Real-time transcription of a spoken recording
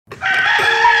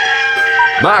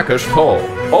Marcus Paul,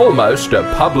 almost a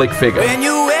public figure.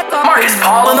 Marcus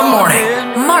Paul in the morning.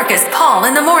 Marcus Paul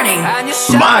in the morning.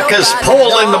 Marcus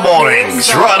Paul in the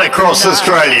mornings, right across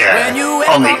Australia,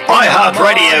 on the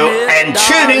iHeartRadio and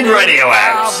TuneIn radio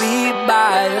apps. The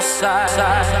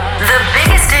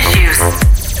biggest issues.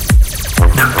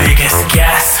 The biggest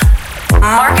guess.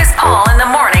 Marcus Paul in the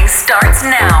morning starts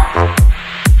now.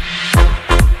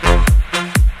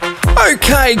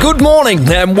 Okay, good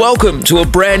morning and welcome to a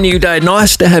brand new day.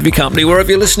 Nice to have your company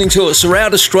wherever you're listening to us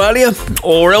around Australia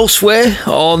or elsewhere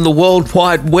on the World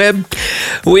Wide Web.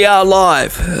 We are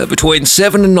live between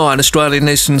 7 and 9 Australian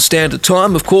Eastern Standard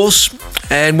Time, of course,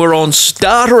 and we're on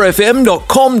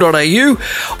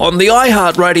starterfm.com.au, on the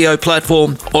iHeartRadio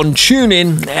platform, on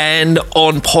TuneIn and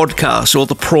on podcast, or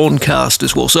the PRAWNCAST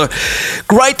as well. So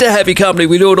great to have your company.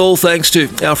 We do it all thanks to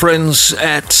our friends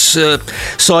at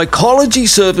Psychology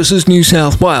Services New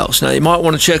South Wales. Now, you might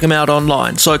want to check them out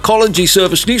online.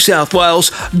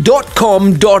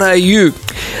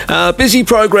 psychologyservicenewsouthwales.com.au. Busy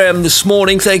program this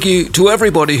morning. Thank you to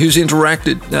everybody who's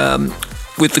interacted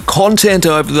with the content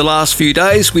over the last few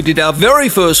days. We did our very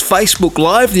first Facebook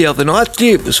Live the other night.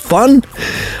 Gee, it was fun.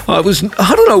 I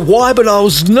don't know why, but I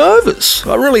was nervous.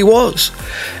 I really was.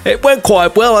 It went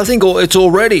quite well. I think it's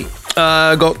already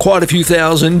got quite a few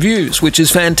thousand views, which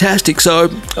is fantastic. So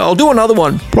I'll do another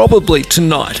one probably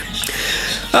tonight.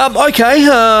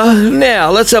 Now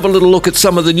let's have a little look at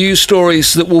some of the news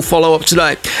stories that we'll follow up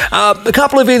today. A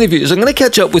couple of interviews. I'm going to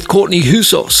catch up with Courtney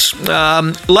Houssos,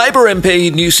 Labor MP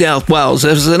in New South Wales.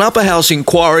 There's an upper house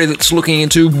inquiry that's looking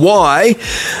into why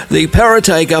the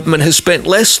Paratay government has spent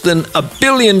less than $1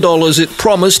 billion it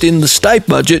promised in the state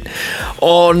budget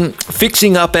on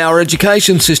fixing up our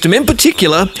education system, in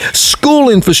particular school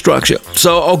infrastructure.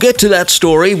 So I'll get to that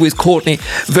story with Courtney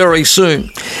very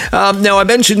soon. Now, I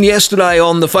mentioned yesterday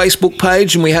on the Facebook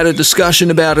page, and we had a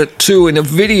discussion about it too in a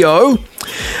video,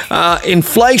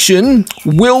 inflation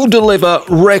will deliver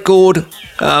record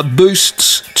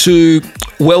boosts to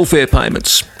welfare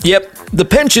payments. Yep, the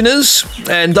pensioners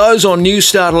and those on New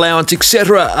Start allowance,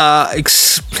 etc., are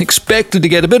expected to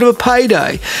get a bit of a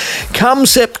payday come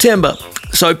September.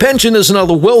 So pensioners and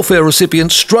other welfare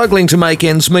recipients struggling to make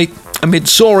ends meet amid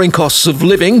soaring costs of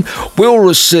living will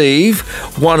receive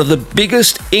one of the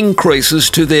biggest increases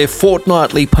to their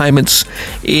fortnightly payments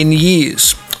in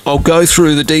years. I'll go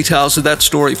through the details of that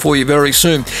story for you very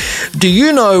soon. Do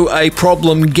you know a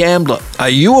problem gambler? Are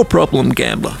you a problem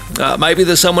gambler? Maybe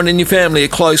there's someone in your family, a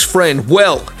close friend.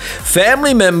 Well,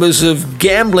 family members of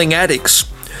gambling addicts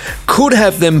could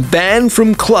have them banned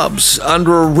from clubs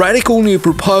under a radical new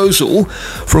proposal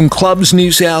from Clubs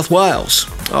New South Wales.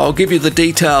 I'll give you the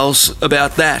details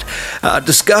about that.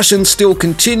 Discussions still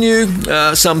continue,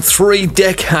 some 3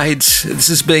 decades this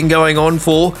has been going on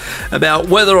for, about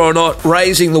whether or not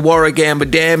raising the Warragamba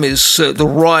Dam is the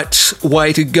right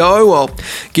way to go. I'll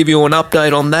give you an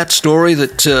update on that story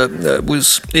that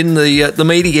was in the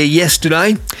media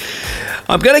yesterday.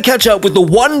 I'm going to catch up with the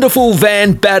wonderful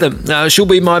Van Badham. She'll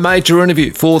be my major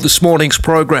interview for this morning's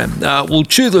program. We'll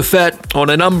chew the fat on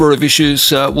a number of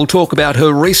issues. We'll talk about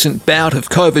her recent bout of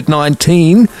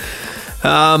COVID-19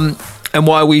 and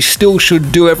why we still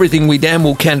should do everything we damn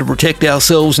well can to protect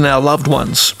ourselves and our loved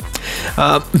ones.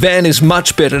 Van is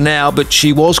much better now, but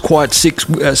she was quite sick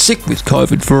with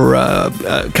COVID for a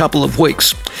couple of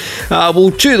weeks.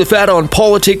 We'll chew the fat on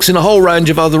politics and a whole range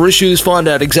of other issues, find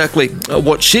out exactly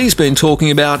what she's been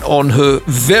talking about on her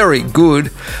very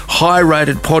good,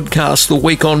 high-rated podcast, The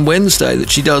Week on Wednesday, that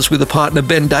she does with her partner,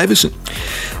 Ben Davison.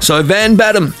 So Van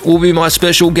Badham will be my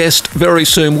special guest very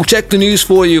soon. We'll check the news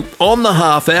for you on the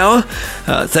half hour,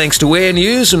 thanks to Air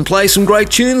News, and play some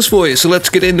great tunes for you. So let's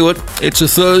get into it. It's a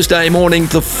Thursday morning,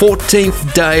 the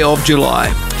 14th day of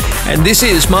July. And this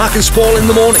is Marcus Paul in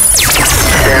the morning.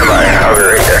 Stand by, I'll be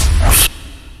right there.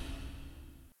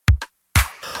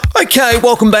 Okay,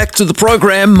 welcome back to the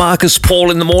program, Marcus Paul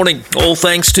in the morning. All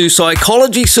thanks to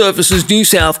Psychology Services New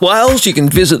South Wales. You can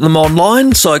visit them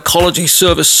online,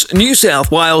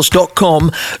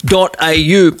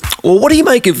 psychologyservicenewsouthwales.com.au. Well, what do you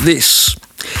make of this?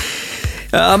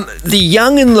 The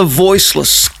young and the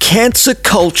voiceless, cancer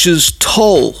culture's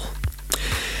toll.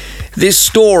 This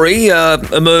story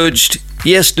emerged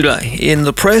yesterday in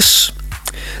the press.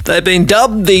 They've been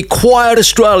dubbed the Quiet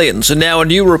Australians, and now a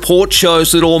new report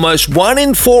shows that almost 1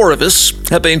 in 4 of us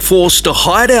have been forced to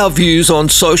hide our views on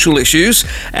social issues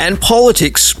and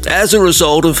politics as a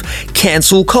result of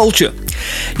cancel culture.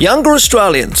 Younger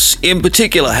Australians, in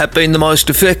particular, have been the most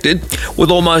affected,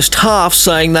 with almost half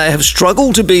saying they have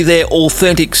struggled to be their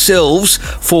authentic selves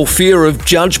for fear of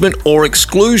judgment or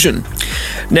exclusion.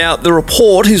 Now, the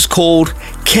report is called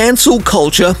Cancel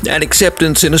Culture and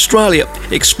Acceptance in Australia,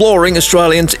 exploring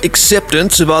Australians'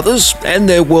 acceptance of others and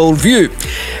their worldview.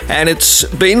 And it's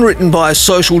been written by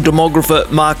social demographer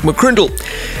Mark McCrindle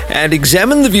and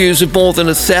examined the views of more than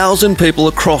 1,000 people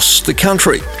across the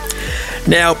country.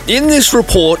 Now, in this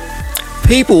report,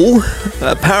 people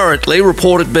apparently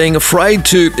reported being afraid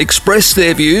to express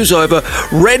their views over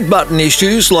red button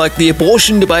issues like the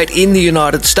abortion debate in the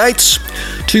United States,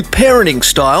 to parenting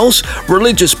styles,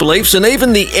 religious beliefs, and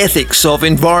even the ethics of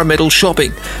environmental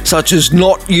shopping, such as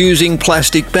not using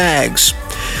plastic bags.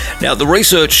 Now, the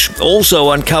research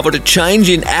also uncovered a change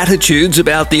in attitudes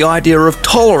about the idea of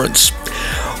tolerance.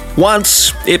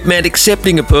 Once, it meant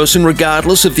accepting a person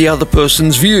regardless of the other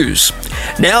person's views.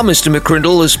 Now, Mr.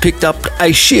 McCrindle has picked up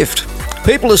a shift.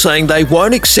 People are saying they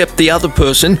won't accept the other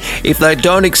person if they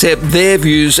don't accept their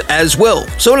views as well.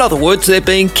 So, in other words, they're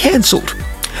being cancelled.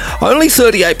 Only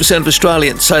 38% of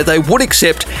Australians say they would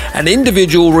accept an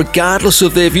individual regardless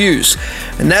of their views,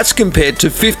 and that's compared to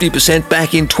 50%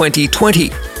 back in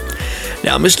 2020.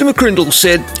 Now, Mr. McCrindle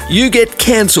said, you get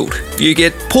cancelled, you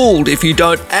get pulled if you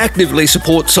don't actively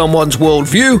support someone's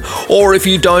worldview or if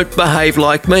you don't behave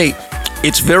like me.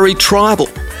 It's very tribal.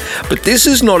 But this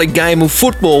is not a game of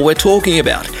football we're talking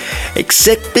about.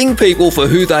 Accepting people for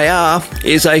who they are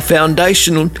is a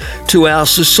foundation to our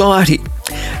society.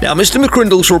 Now, Mr.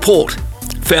 McCrindle's report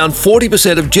found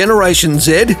 40% of Generation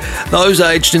Z, those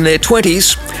aged in their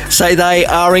 20s, say they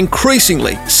are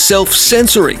increasingly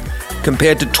self-censoring,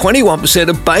 compared to 21%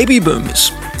 of baby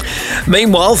boomers.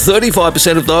 Meanwhile,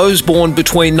 35% of those born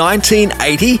between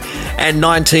 1980 and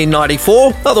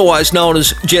 1994, otherwise known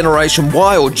as Generation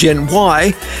Y or Gen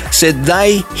Y, said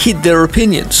they hid their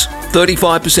opinions,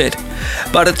 35%.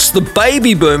 But it's the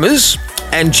baby boomers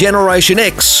and Generation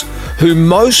X who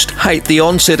most hate the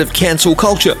onset of cancel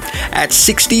culture, at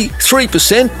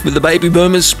 63% with the baby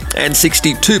boomers and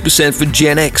 62% for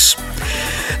Gen X.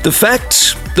 The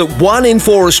fact that 1 in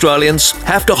 4 Australians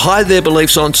have to hide their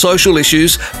beliefs on social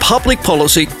issues, public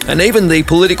policy, and even the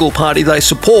political party they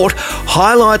support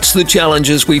highlights the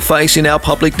challenges we face in our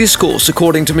public discourse,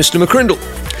 according to Mr. McCrindle.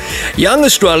 Young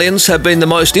Australians have been the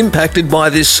most impacted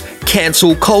by this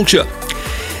cancel culture.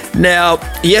 Now,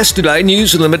 yesterday,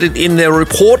 News Limited, in their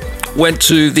report, went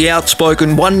to the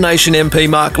outspoken One Nation MP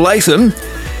Mark Latham,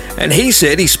 and he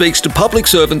said he speaks to public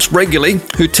servants regularly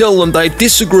who tell them they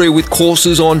disagree with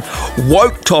courses on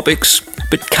woke topics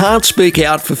but can't speak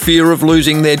out for fear of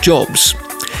losing their jobs.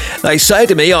 They say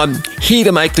to me, I'm here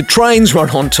to make the trains run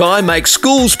on time, make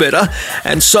schools better,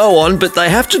 and so on, but they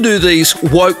have to do these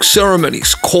woke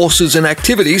ceremonies, courses and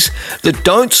activities that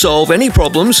don't solve any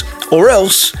problems, or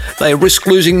else they risk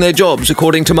losing their jobs,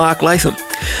 according to Mark Latham.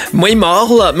 Meanwhile,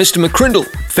 Mr. McCrindle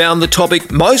found the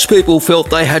topic most people felt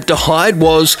they had to hide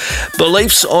was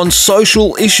beliefs on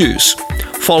social issues,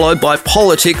 followed by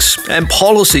politics and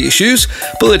policy issues,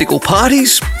 political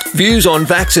parties, views on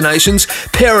vaccinations,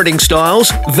 parenting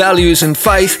styles, values and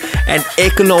faith, and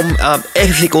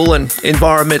ethical and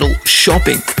environmental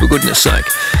shopping, for goodness sake.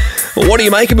 Well, what do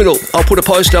you make of it all? I'll put a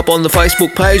post up on the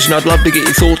Facebook page and I'd love to get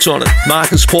your thoughts on it.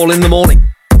 Marcus Paul in the morning.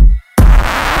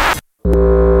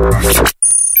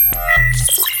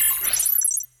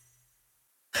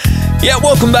 Yeah,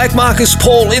 welcome back. Marcus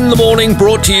Paul in the morning,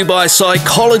 brought to you by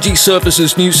Psychology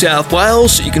Services New South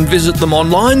Wales. You can visit them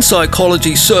online,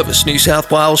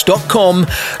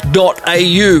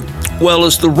 psychologyservicenewsouthwales.com.au. Well,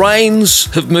 as the rains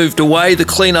have moved away, the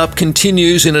cleanup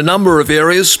continues in a number of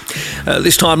areas.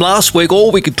 This time last week,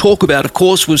 all we could talk about, of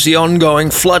course, was the ongoing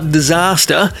flood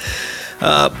disaster.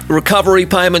 Recovery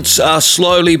payments are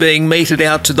slowly being meted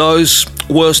out to those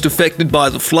worst affected by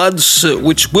the floods,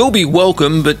 which will be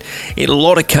welcome, but in a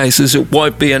lot of cases it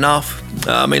won't be enough.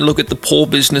 I mean, look at the poor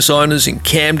business owners in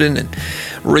Camden and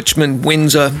Richmond,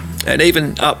 Windsor, and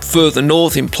even up further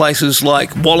north in places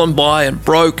like Wollombi and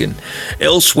Broke and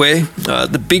elsewhere.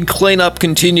 The big cleanup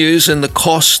continues and the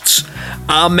costs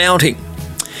are mounting.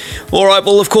 All right,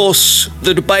 well, of course,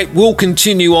 the debate will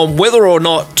continue on whether or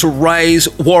not to raise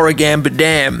Warragamba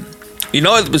Dam. You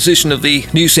know the position of the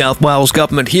New South Wales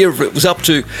government here. If it was up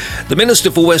to the Minister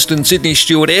for Western Sydney,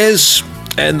 Stuart Ayres,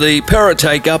 and the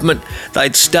Perrottet government,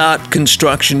 they'd start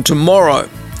construction tomorrow.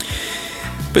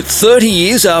 But 30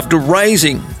 years after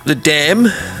raising the dam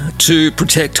to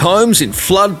protect homes in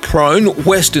flood-prone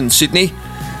Western Sydney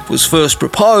was first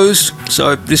proposed,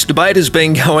 so this debate has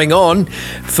been going on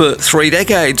for 3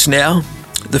 decades now.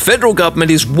 The federal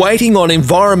government is waiting on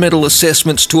environmental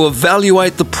assessments to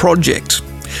evaluate the project.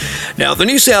 Now, the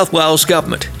New South Wales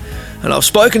government, and I've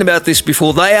spoken about this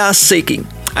before, they are seeking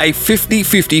a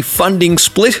 50-50 funding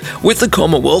split with the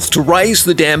Commonwealth to raise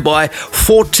the dam by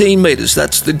 14 metres.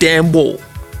 That's the dam wall.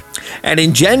 And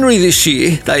in January this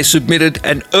year, they submitted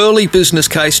an early business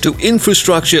case to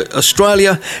Infrastructure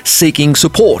Australia seeking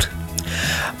support.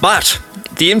 But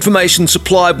the information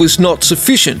supplied was not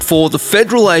sufficient for the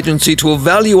federal agency to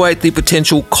evaluate the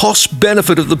potential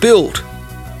cost-benefit of the build.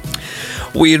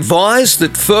 We advised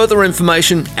that further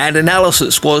information and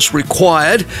analysis was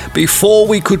required before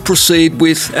we could proceed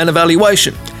with an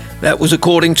evaluation. That was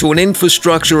according to an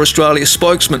Infrastructure Australia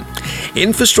spokesman.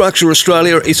 Infrastructure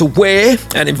Australia is aware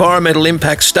an environmental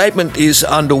impact statement is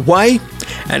underway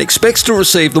and expects to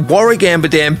receive the Warragamba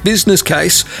Dam business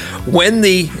case when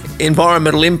the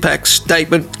environmental impact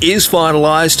statement is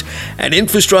finalised and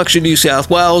Infrastructure New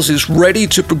South Wales is ready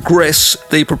to progress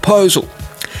the proposal.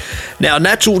 Now,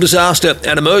 Natural Disaster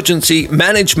and Emergency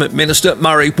Management Minister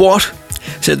Murray Watt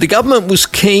said the government was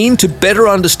keen to better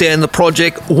understand the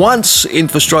project once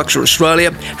Infrastructure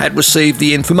Australia had received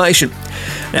the information.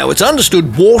 Now, it's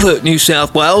understood Water New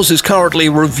South Wales is currently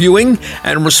reviewing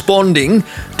and responding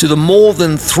to the more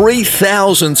than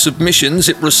 3,000 submissions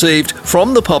it received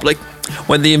from the public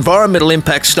when the environmental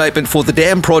impact statement for the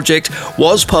dam project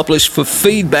was published for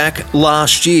feedback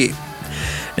last year.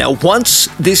 Now, once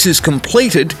this is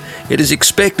completed, it is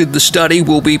expected the study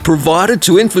will be provided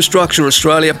to Infrastructure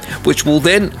Australia, which will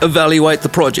then evaluate the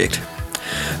project.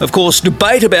 Of course,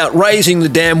 debate about raising the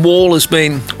dam wall has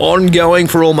been ongoing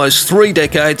for almost 3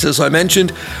 decades, as I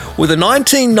mentioned, with a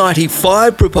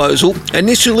 1995 proposal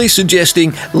initially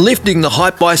suggesting lifting the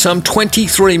height by some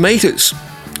 23 metres.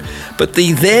 But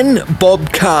the then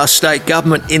Bob Carr state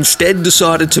government instead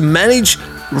decided to manage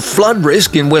flood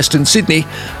risk in Western Sydney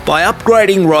by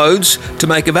upgrading roads to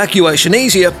make evacuation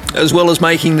easier, as well as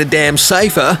making the dam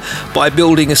safer by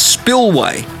building a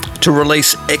spillway to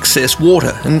release excess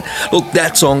water. And look,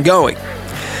 that's ongoing.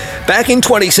 Back in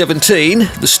 2017,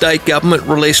 the state government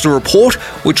released a report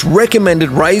which recommended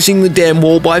raising the dam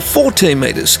wall by 14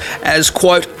 metres as,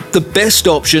 quote, the best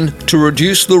option to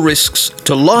reduce the risks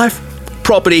to life,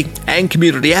 property and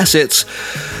community assets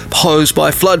posed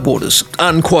by floodwaters,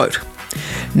 unquote.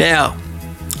 Now,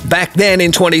 back then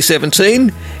in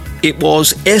 2017, it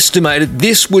was estimated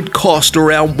this would cost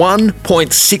around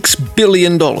 $1.6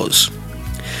 billion.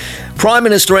 Prime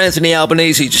Minister Anthony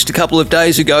Albanese just a couple of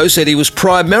days ago said he was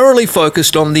primarily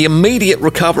focused on the immediate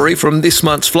recovery from this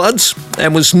month's floods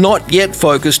and was not yet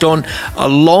focused on a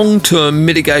long-term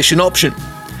mitigation option.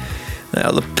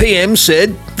 Now, the PM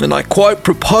said, and I quote,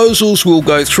 proposals will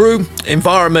go through,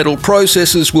 environmental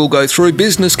processes will go through,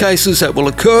 business cases that will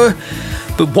occur,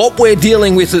 but what we're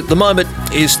dealing with at the moment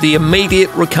is the immediate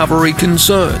recovery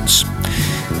concerns.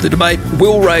 The debate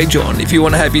will rage on. If you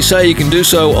want to have your say, you can do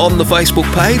so on the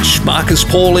Facebook page, Marcus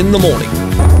Paul in the Morning.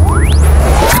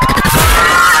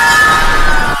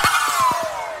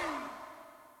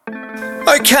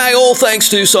 Okay, all thanks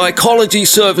to Psychology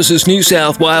Services New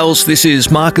South Wales. This is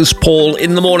Marcus Paul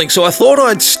in the Morning. So I thought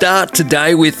I'd start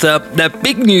today with that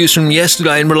big news from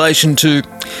yesterday in relation to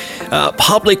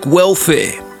public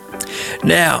welfare.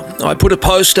 Now, I put a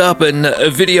post up and a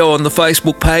video on the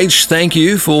Facebook page. Thank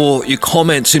you for your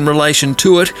comments in relation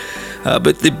to it.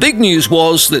 But the big news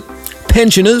was that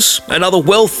pensioners and other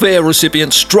welfare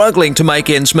recipients struggling to make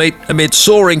ends meet amid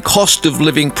soaring cost of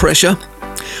living pressure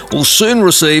will soon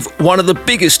receive one of the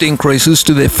biggest increases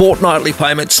to their fortnightly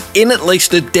payments in at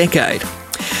least a decade.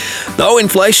 Though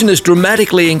inflation has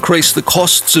dramatically increased the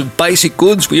costs of basic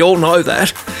goods, we all know that,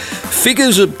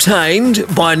 figures obtained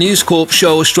by News Corp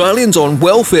show Australians on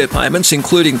welfare payments,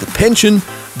 including the pension,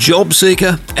 job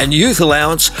seeker and youth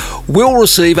allowance, will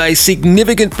receive a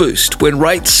significant boost when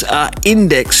rates are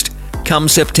indexed come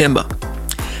September.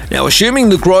 Now, assuming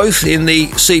the growth in the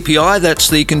CPI, that's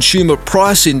the Consumer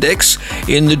Price Index,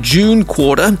 in the June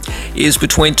quarter is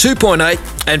between 2.8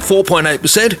 and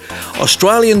 4.8%,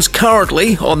 Australians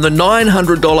currently on the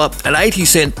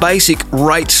 $900.80 basic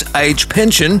rates age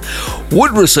pension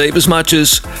would receive as much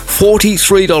as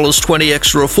 $43.20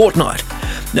 extra a fortnight.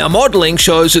 Now, modelling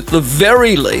shows at the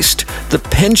very least the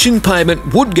pension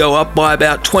payment would go up by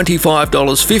about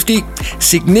 $25.50,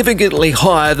 significantly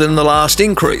higher than the last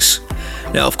increase.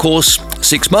 Now, of course,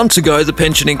 6 months ago, the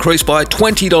pension increased by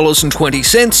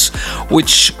 $20.20,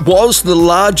 which was the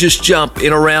largest jump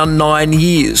in around 9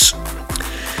 years.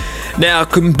 Now,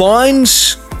 combined,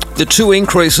 the two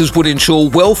increases would ensure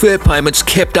welfare payments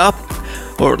kept up,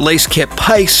 or at least kept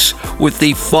pace, with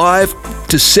the 5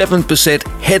 to 7%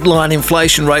 headline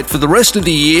inflation rate for the rest of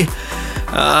the year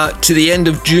to the end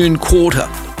of June quarter.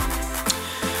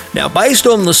 Now, based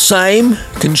on the same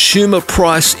Consumer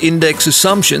Price Index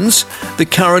assumptions, the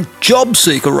current job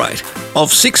seeker rate of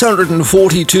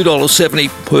 $642.70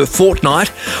 per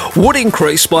fortnight would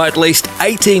increase by at least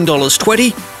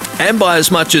 $18.20 and by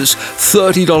as much as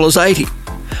 $30.80,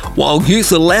 while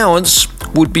youth allowance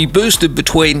would be boosted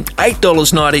between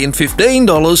 $8.90 and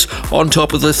 $15 on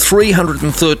top of the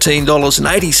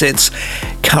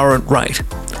 $313.80 current rate.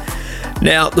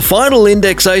 Now, the final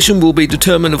indexation will be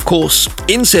determined, of course,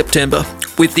 in September,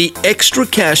 with the extra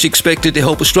cash expected to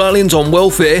help Australians on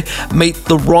welfare meet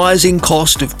the rising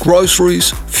cost of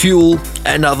groceries, fuel,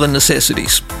 and other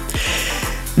necessities.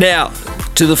 Now,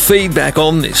 to the feedback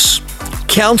on this.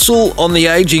 Council on the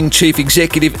Ageing Chief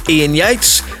Executive Ian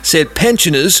Yates said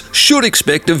pensioners should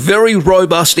expect a very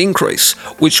robust increase,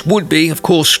 which would be, of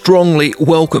course, strongly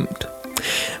welcomed.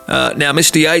 Now,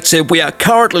 Mr. Yates said, "We are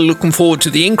currently looking forward to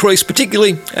the increase,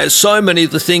 particularly as so many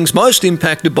of the things most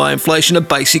impacted by inflation are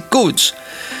basic goods."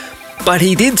 But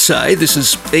he did say, this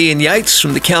is Ian Yates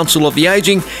from the Council of the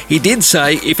Ageing, he did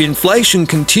say if inflation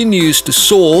continues to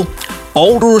soar,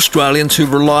 older Australians who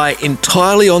rely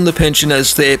entirely on the pension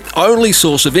as their only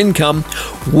source of income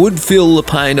would feel the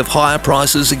pain of higher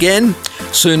prices again,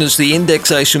 soon as the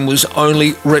indexation was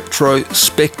only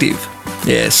retrospective.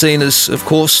 Yeah, seen as, of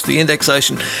course, the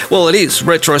indexation, well, it is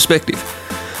retrospective.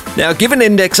 Now, given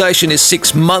indexation is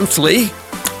 6 monthly,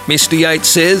 Mr. Yates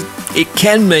says it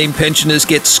can mean pensioners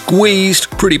get squeezed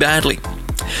pretty badly.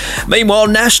 Meanwhile,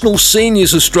 National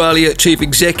Seniors Australia Chief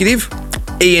Executive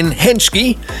Ian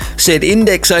Henschke said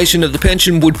indexation of the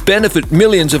pension would benefit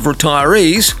millions of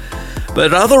retirees,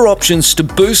 but other options to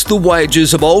boost the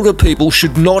wages of older people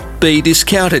should not be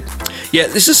discounted. Yeah,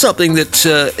 this is something that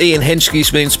Ian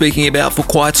Henschke's been speaking about for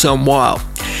quite some while.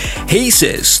 He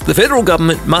says the federal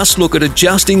government must look at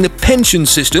adjusting the pension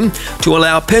system to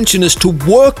allow pensioners to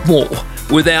work more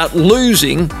without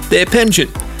losing their pension.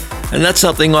 And that's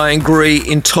something I agree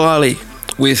entirely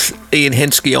with Ian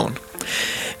Henschke on.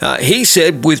 He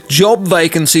said with job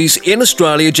vacancies in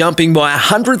Australia jumping by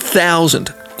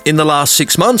 100,000 in the last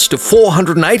 6 months to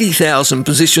 480,000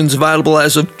 positions available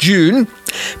as of June,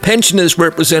 pensioners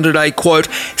represented a, quote,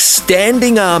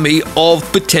 standing army of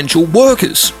potential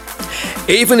workers.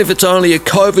 Even if it's only a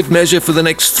COVID measure for the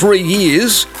next 3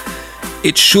 years,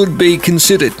 it should be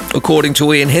considered, according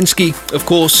to Ian Henschke, of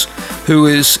course, who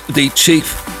is the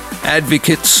chief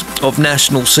advocate of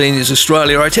National Seniors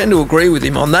Australia. I tend to agree with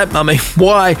him on that. I mean,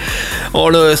 why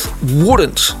on earth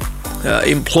wouldn't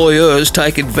employers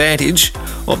take advantage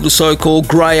of the so-called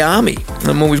grey army?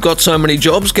 I mean, we've got so many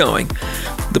jobs going.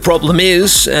 The problem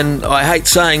is, and I hate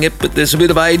saying it, but there's a bit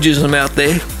of ageism out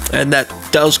there, and that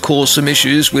does cause some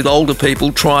issues with older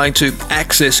people trying to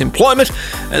access employment.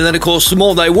 And then, of course, the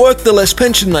more they work, the less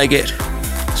pension they get.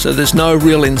 So there's no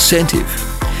real incentive.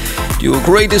 Do you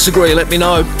agree, disagree? Let me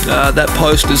know. That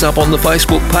post is up on the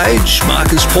Facebook page.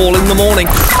 Marcus Paul in the morning.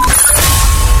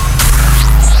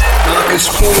 Marcus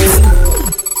Paul.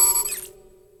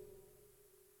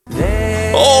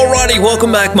 Alrighty,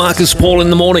 welcome back, Marcus Paul in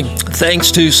the morning.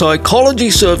 Thanks to Psychology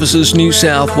Services New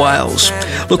South Wales.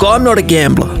 Look, I'm not a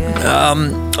gambler.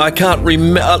 I can't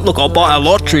remember. Look, I'll buy a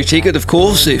lottery ticket, of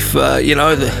course, if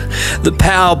the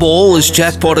Powerball is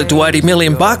jackpotted to $80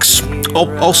 million.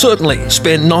 I'll certainly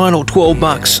spend $9 or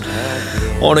 $12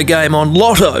 on a game on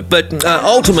Lotto. But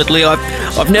ultimately,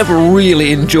 I've never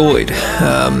really enjoyed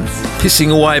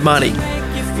pissing away money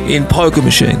in poker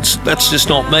machines. That's just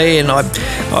not me, and I'm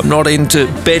not into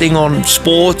betting on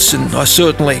sports, and I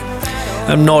certainly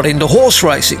am not into horse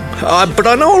racing. But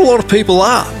I know a lot of people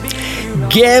are.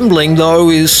 Gambling, though,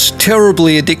 is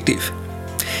terribly addictive,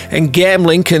 and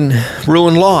gambling can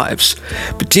ruin lives,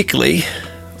 particularly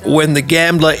when the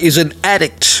gambler is an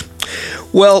addict.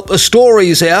 Well, a story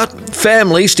is out.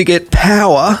 Families to get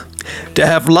power to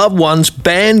have loved ones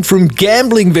banned from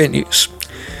gambling venues.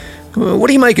 What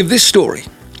do you make of this story?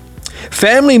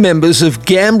 Family members of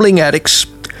gambling addicts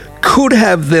could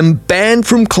have them banned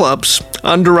from clubs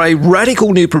under a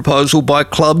radical new proposal by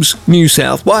Clubs New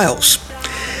South Wales.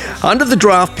 Under the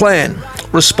draft plan,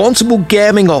 responsible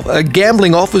gambling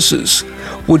officers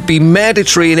would be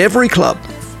mandatory in every club,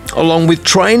 along with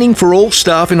training for all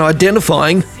staff in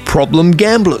identifying problem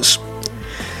gamblers.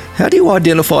 How do you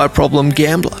identify a problem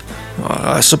gambler?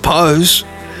 I suppose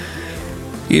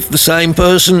if the same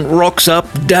person rocks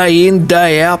up day in,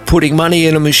 day out, putting money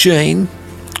in a machine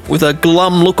with a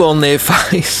glum look on their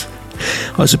face,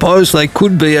 I suppose they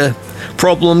could be a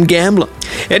problem gambler.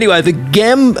 Anyway,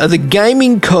 the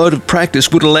Gaming Code of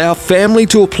Practice would allow family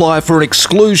to apply for an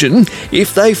exclusion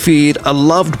if they feared a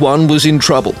loved one was in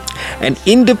trouble. An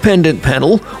independent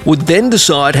panel would then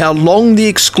decide how long the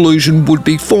exclusion would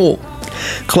be for.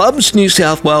 Clubs New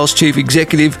South Wales Chief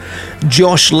Executive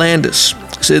Josh Landis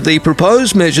said the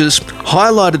proposed measures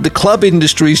highlighted the club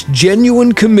industry's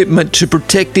genuine commitment to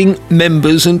protecting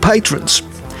members and patrons.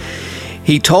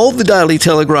 He told the Daily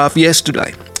Telegraph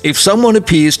yesterday, if someone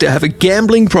appears to have a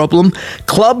gambling problem,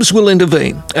 clubs will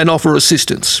intervene and offer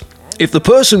assistance. If the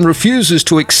person refuses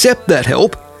to accept that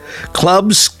help,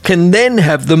 clubs can then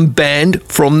have them banned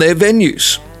from their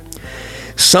venues.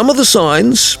 Some of the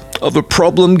signs of a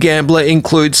problem gambler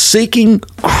include seeking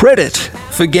credit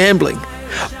for gambling,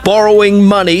 borrowing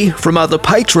money from other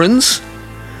patrons,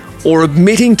 or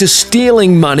admitting to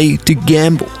stealing money to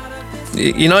gamble.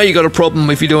 You know you got a problem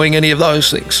if you're doing any of those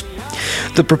things.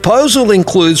 The proposal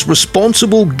includes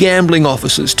responsible gambling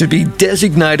officers to be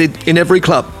designated in every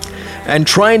club and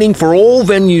training for all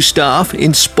venue staff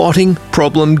in spotting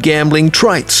problem gambling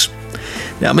traits.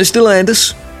 Now, Mr.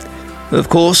 Landis, of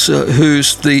course,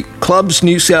 who's the club's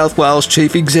New South Wales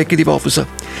Chief Executive Officer,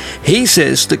 he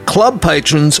says that club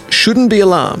patrons shouldn't be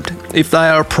alarmed if they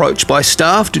are approached by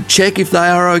staff to check if they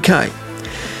are okay.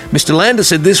 Mr. Landis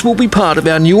said this will be part of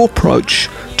our new approach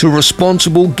to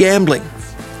responsible gambling.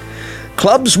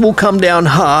 Clubs will come down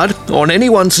hard on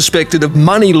anyone suspected of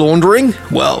money laundering,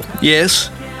 well, yes,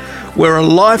 where a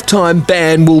lifetime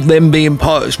ban will then be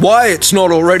imposed. Why it's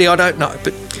not already, I don't know,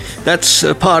 but that's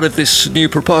a part of this new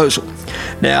proposal.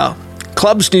 Now,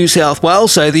 Clubs New South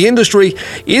Wales say the industry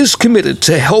is committed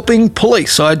to helping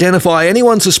police identify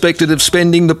anyone suspected of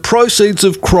spending the proceeds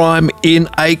of crime in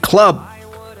a club.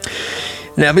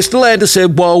 Now, Mr. Landis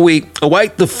said while we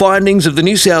await the findings of the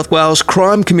New South Wales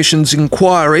Crime Commission's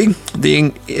inquiry,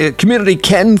 the community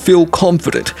can feel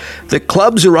confident that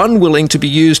clubs are unwilling to be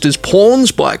used as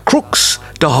pawns by crooks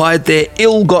to hide their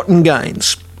ill-gotten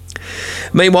gains.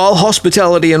 Meanwhile,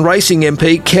 Hospitality and Racing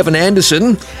MP Kevin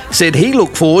Anderson said he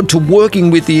looked forward to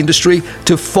working with the industry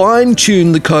to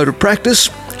fine-tune the code of practice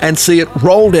and see it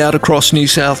rolled out across New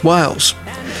South Wales.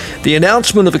 The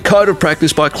announcement of a code of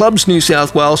practice by Clubs New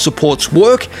South Wales supports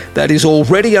work that is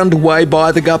already underway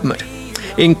by the government,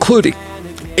 including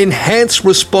enhanced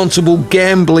responsible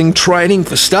gambling training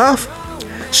for staff,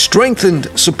 strengthened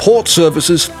support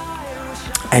services,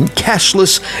 and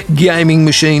cashless gaming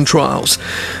machine trials.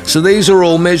 So these are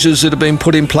all measures that have been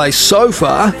put in place so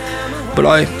far, but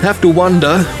I have to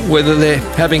wonder whether they're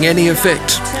having any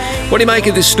effect. What do you make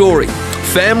of this story?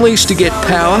 Families to get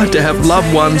power to have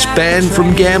loved ones banned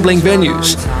from gambling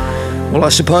venues. Well, I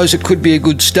suppose it could be a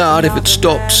good start if it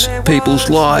stops people's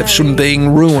lives from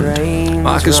being ruined.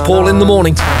 Marcus Paul in the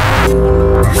morning.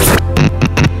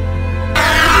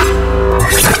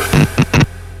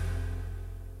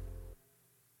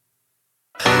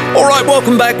 All right,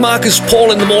 welcome back. Marcus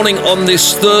Paul in the morning on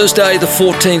this Thursday, the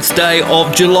 14th day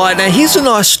of July. Now, here's a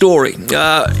nice story. In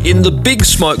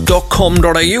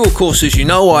thebigsmoke.com.au, of course, as you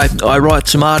know, I write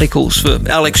some articles for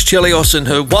Alex Chelios and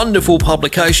her wonderful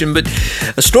publication, but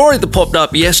a story that popped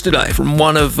up yesterday from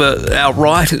one of our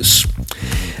writers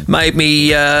made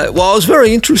me, I was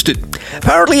very interested.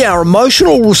 Apparently, our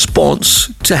emotional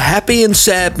response to happy and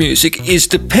sad music is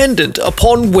dependent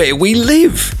upon where we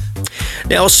live.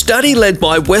 Now, a study led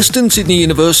by Western Sydney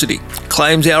University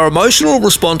claims our emotional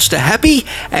response to happy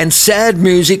and sad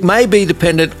music may be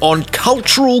dependent on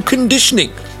cultural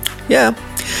conditioning. Yeah,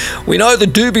 we know the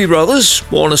Doobie Brothers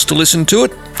want us to listen to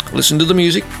it, listen to the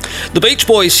music. The Beach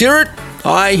Boys hear it,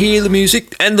 I hear the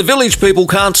music, and the Village People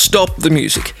can't stop the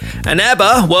music. And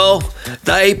ABBA, well,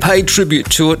 they paid tribute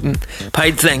to it and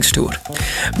paid thanks to it.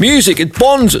 Music, it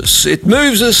bonds us, it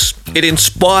moves us, it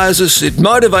inspires us, it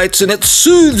motivates and it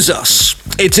soothes us.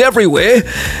 It's everywhere,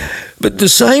 but the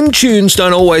same tunes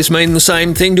don't always mean the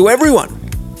same thing to everyone.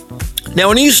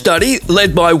 Now, a new study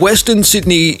led by Western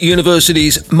Sydney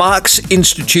University's Marks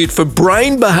Institute for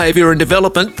Brain Behaviour and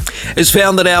Development has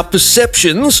found that our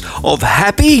perceptions of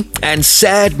happy and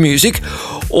sad music,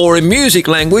 or in music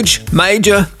language,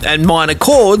 major and minor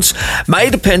chords, may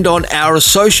depend on our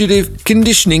associative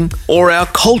conditioning or our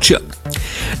culture.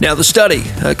 Now, the study,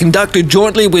 conducted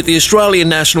jointly with the Australian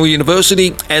National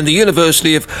University and the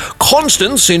University of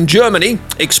Constance in Germany,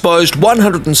 exposed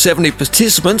 170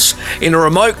 participants in a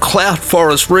remote cloud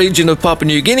forest region of Papua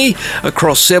New Guinea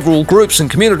across several groups and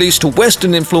communities to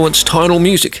Western-influenced tonal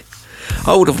music.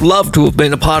 I would have loved to have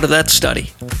been a part of that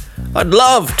study. I'd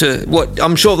love to,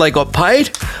 I'm sure they got paid.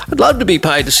 I'd love to be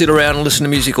paid to sit around and listen to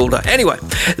music all day. Anyway,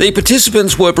 the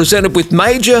participants were presented with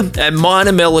major and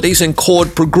minor melodies and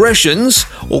chord progressions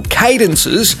or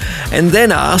cadences and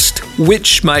then asked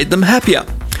which made them happier.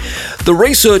 The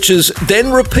researchers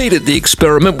then repeated the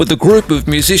experiment with a group of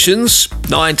musicians,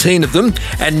 19 of them,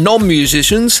 and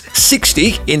non-musicians,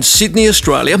 60, in Sydney,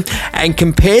 Australia, and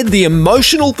compared the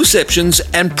emotional perceptions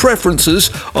and preferences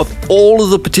of all of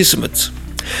the participants.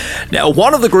 Now,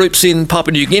 one of the groups in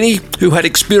Papua New Guinea who had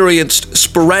experienced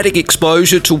sporadic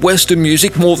exposure to Western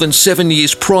music more than 7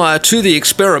 years prior to the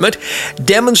experiment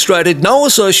demonstrated no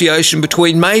association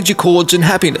between major chords and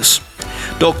happiness.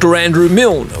 Dr. Andrew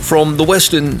Milne from the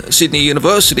Western Sydney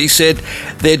University said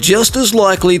they're just as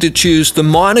likely to choose the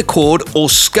minor chord or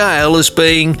scale as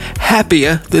being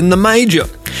happier than the major.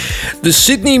 The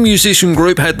Sydney musician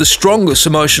group had the strongest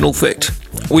emotional effect,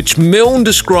 which Milne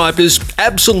described as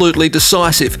absolutely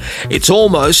decisive. It's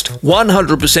almost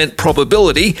 100%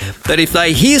 probability that if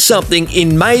they hear something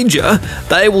in major,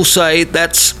 they will say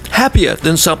that's happier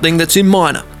than something that's in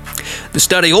minor. The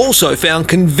study also found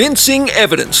convincing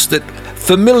evidence that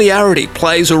familiarity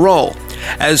plays a role,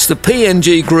 as the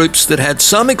PNG groups that had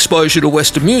some exposure to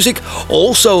Western music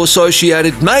also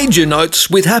associated major notes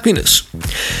with happiness.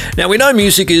 Now, we know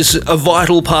music is a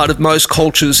vital part of most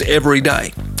cultures every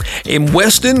day. In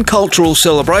Western cultural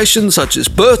celebrations such as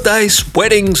birthdays,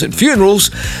 weddings and funerals,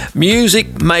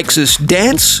 music makes us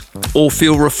dance or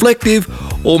feel reflective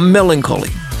or melancholy.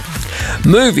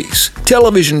 Movies,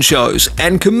 television shows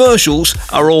and commercials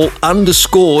are all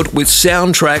underscored with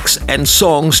soundtracks and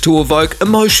songs to evoke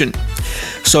emotion.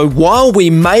 So while we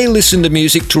may listen to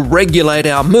music to regulate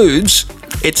our moods,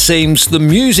 it seems the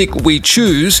music we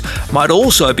choose might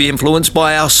also be influenced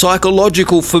by our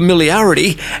psychological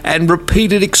familiarity and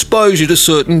repeated exposure to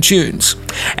certain tunes,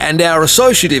 and our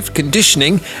associative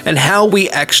conditioning and how we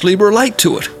actually relate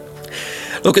to it.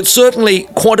 Look, it certainly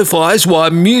quantifies why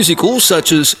musicals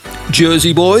such as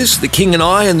Jersey Boys, The King and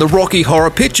I and The Rocky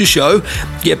Horror Picture Show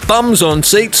get bums on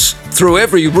seats through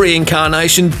every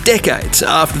reincarnation decades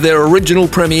after their original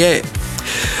premiere.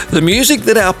 The music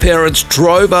that our parents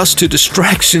drove us to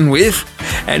distraction with,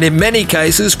 and in many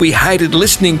cases we hated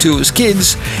listening to as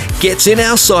kids, gets in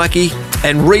our psyche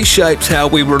and reshapes how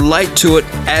we relate to it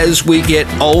as we get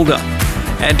older.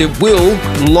 And it will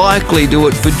likely do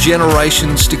it for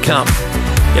generations to come.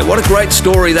 Yeah, what a great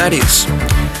story that is.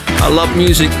 I love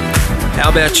music. How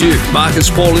about you? Marcus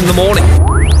Paul in the morning.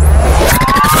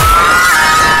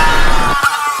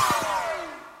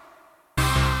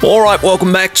 All right,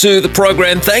 welcome back to the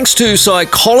program. Thanks to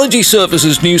Psychology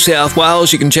Services New South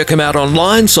Wales. You can check them out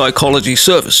online,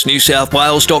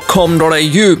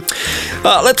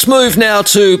 psychologyservicenewsouthwales.com.au. Let's move now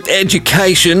to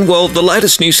education. Well, the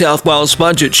latest New South Wales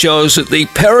budget shows that the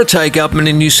Perrottet government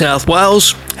in New South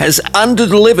Wales has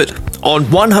underdelivered on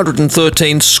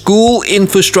 113 school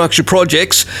infrastructure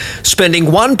projects, spending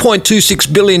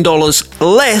 $1.26 billion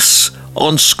less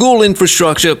on school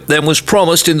infrastructure than was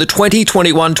promised in the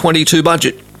 2021-22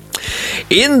 budget.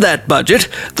 In that budget,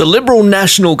 the Liberal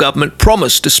National Government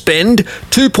promised to spend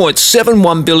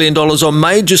 $2.71 billion on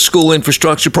major school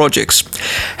infrastructure projects.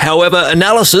 However,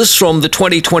 analysis from the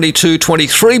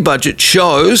 2022-23 budget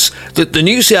shows that the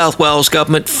New South Wales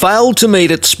Government failed to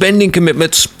meet its spending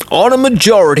commitments on a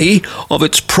majority of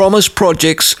its promised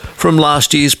projects from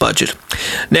last year's budget.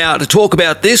 Now, to talk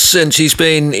about this, and she's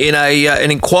been in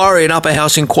an inquiry, an upper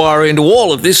house inquiry into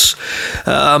all of this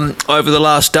over the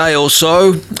last day or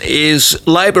so, is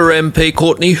Labor MP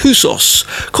Courtney Houssos.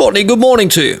 Courtney, good morning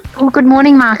to you. Well, good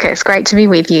morning, Marcus. Great to be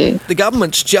with you. The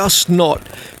government's just not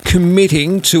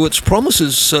committing to its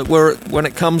promises when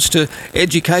it comes to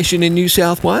education in New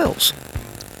South Wales.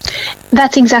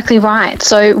 That's exactly right.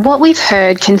 So what we've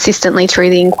heard consistently through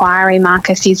the inquiry,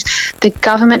 Marcus, is the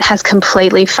government has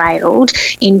completely failed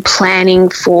in planning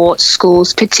for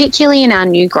schools, particularly in our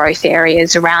new growth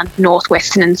areas around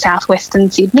northwestern and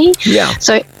southwestern Sydney. Yeah.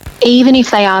 So even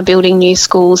if they are building new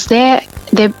schools, they're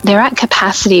at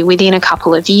capacity within a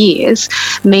couple of years,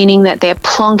 meaning that they're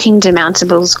plonking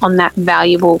demountables on that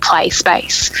valuable play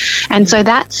space. And so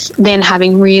that's then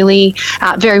having really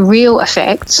very real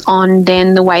effects on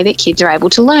then the way that kids are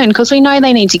able to learn, because we know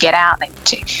they need to get out, they need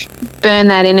to burn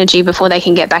that energy before they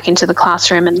can get back into the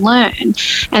classroom and learn.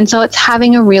 And so it's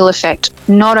having a real effect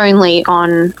not only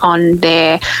on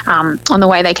their on the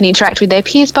way they can interact with their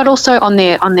peers, but also on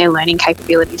their learning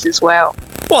capabilities as well.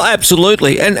 Well,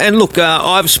 absolutely. And look,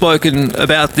 I've spoken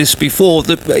about this before,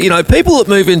 that, people that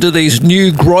move into these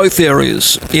new growth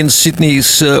areas in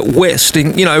Sydney's west,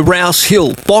 in, Rouse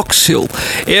Hill, Box Hill,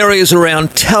 areas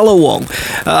around Tallawong,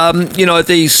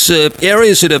 these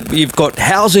areas that you've got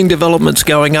housing developments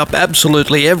going up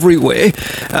absolutely everywhere,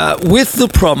 with the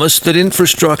promise that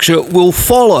infrastructure will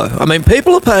follow. I mean,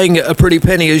 people are paying a pretty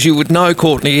penny, as you would know,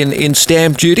 Courtney, in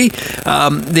stamp duty.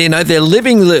 They're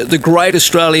living the great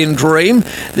Australian dream.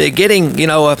 they're getting,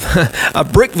 a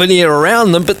brick veneer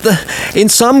around them, but in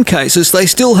some cases they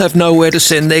still have nowhere to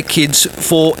send their kids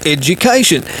for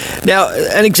education. Now,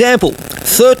 an example,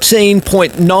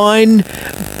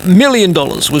 $13.9 million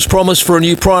was promised for a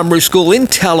new primary school in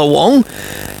Tallawong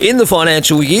in the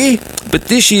financial year, but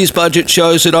this year's budget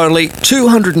shows that only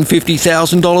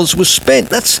 $250,000 was spent.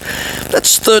 That's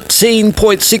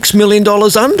 $13.6 million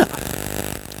under.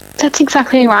 That's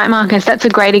exactly right, Marcus. That's a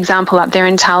great example up there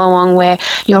in Tallawong where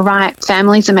you're right,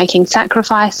 families are making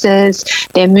sacrifices,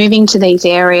 they're moving to these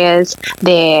areas,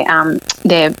 they're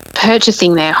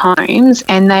purchasing their homes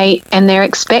and they're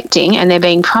expecting and they're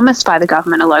being promised by the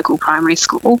government a local primary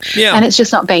school, and it's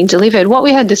just not being delivered. What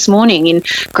we heard this morning in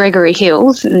Gregory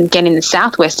Hills, again in the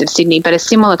southwest of Sydney, but a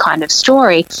similar kind of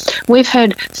story, we've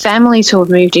heard families who have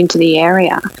moved into the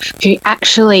area who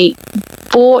actually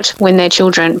bought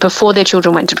before their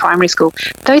children went to primary school.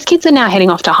 Those kids are now heading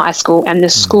off to high school and the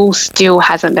school still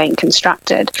hasn't been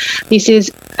constructed. This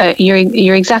is,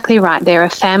 you're exactly right. There are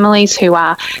families who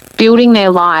are building their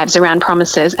lives around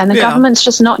promises and the government's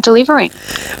just not delivering.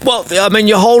 Well, I mean,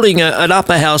 you're holding an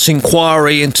upper house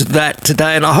inquiry into that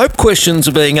today, and I hope questions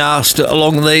are being asked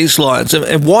along these lines.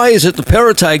 And why is it the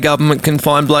Perrottet government can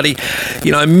find bloody,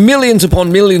 millions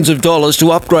upon millions of dollars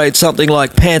to upgrade something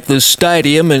like Panthers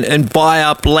Stadium and buy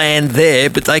up land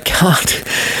there, but they can't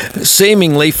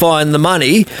seemingly find the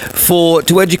money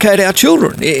to educate our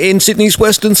children in Sydney's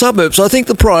western suburbs? I think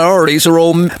the priorities are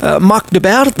all mucked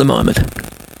about at the moment.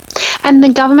 And the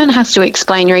government has to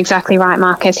explain, you're exactly right,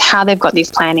 Marcus, how they've got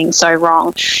this planning so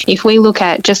wrong. If we look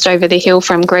at just over the hill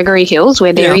from Gregory Hills,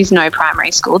 where there is no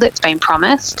primary school that's been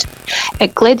promised,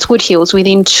 at Gledswood Hills,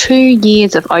 within 2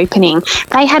 years of opening,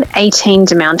 they had 18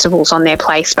 demountables on their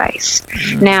play space.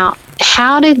 Now,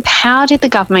 how did the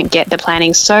government get the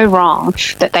planning so wrong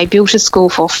that they built a school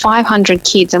for 500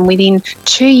 kids and within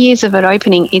 2 years of it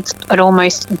opening, it's at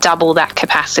almost double that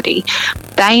capacity?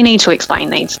 They need to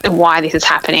explain why this is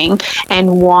happening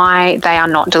and why they are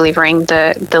not delivering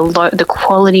the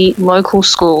quality local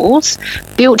schools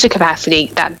built to capacity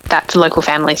that local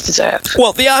families deserve.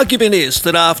 Well, the argument is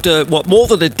that after, more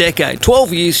than a decade,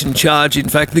 12 years in charge, in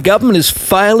fact, the government is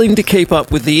failing to keep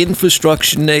up with the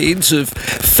infrastructure needs of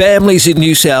families in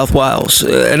New South Wales.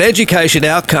 And education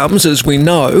outcomes, as we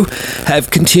know,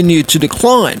 have continued to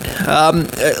decline.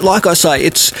 Like I say,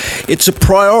 it's a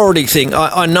priority thing.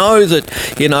 I know that,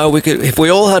 if we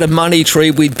all had a money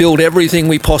tree, we'd build everything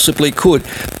we possibly could.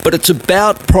 But it's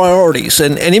about priorities,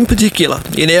 and in particular,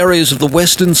 in areas of the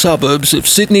western suburbs of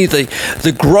Sydney,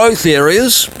 the growth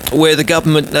areas where the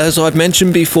government, as I've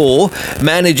mentioned before,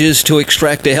 manages to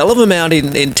extract a hell of an amount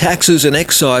in taxes and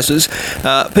excises.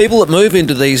 People that move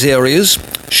into these areas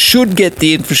should get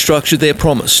the infrastructure they're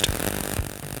promised.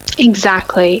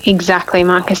 Exactly,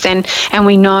 Marcus. And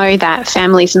we know that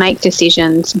families make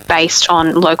decisions based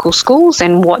on local schools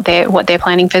and what they're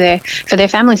planning for their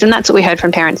families. And that's what we heard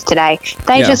from parents today.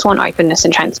 They just want openness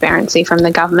and transparency from the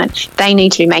government. They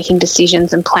need to be making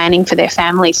decisions and planning for their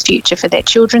family's future, for their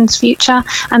children's future,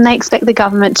 and they expect the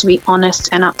government to be honest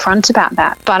and upfront about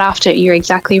that. But after, you're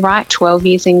exactly right, 12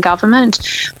 years in government,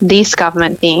 this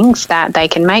government thinks that they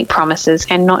can make promises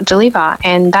and not deliver.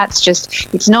 And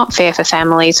it's not fair for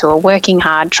families who are working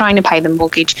hard, trying to pay the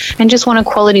mortgage, and just want a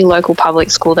quality local public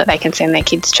school that they can send their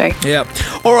kids to. Yeah.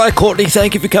 All right, Courtney,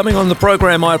 thank you for coming on the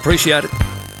program. I appreciate it.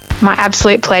 My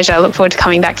absolute pleasure. I look forward to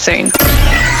coming back soon.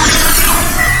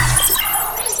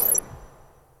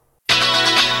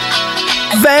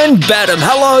 Van Badham,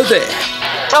 hello there.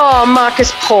 Oh,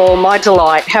 Marcus Paul, my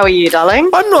delight. How are you, darling?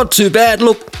 I'm not too bad.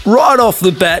 Look, right off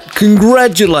the bat,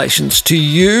 congratulations to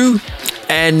you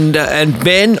and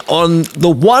Ben on the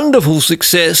wonderful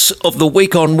success of the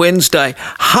week on Wednesday.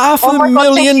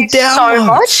 500,000 downloads. So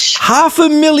much.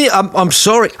 500,000. I'm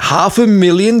sorry,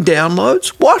 500,000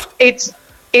 downloads. What?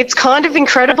 It's kind of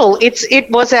incredible.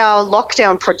 It was our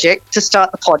lockdown project to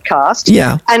start the podcast.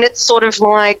 Yeah. And it's sort of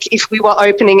like if we were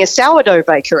opening a sourdough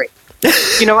bakery.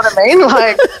 You know what I mean?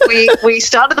 Like we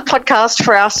started the podcast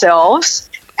for ourselves.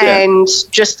 And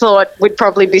just thought we'd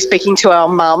probably be speaking to our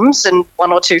mums and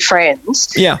one or two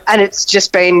friends. Yeah. And it's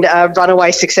just been a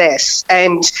runaway success.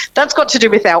 And that's got to do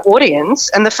with our audience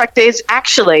and the fact there's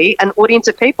actually an audience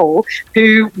of people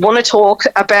who want to talk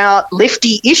about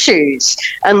lefty issues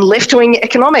and left-wing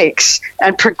economics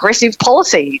and progressive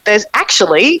policy. There's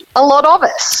actually a lot of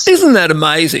us. Isn't that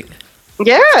amazing?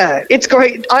 Yeah, it's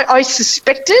great. I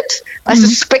suspected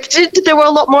there were a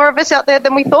lot more of us out there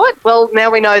than we thought. Well, now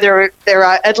we know there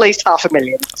are at least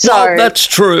 500,000. So well, that's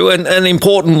true, and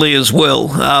importantly as well,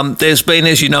 there's been,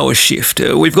 as you know, a shift.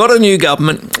 We've got a new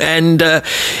government, and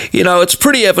it's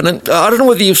pretty evident. I don't know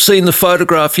whether you've seen the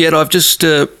photograph yet. I've just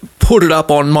put it up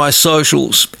on my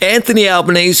socials. Anthony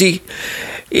Albanese,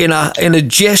 in a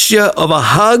gesture of a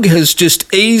hug, has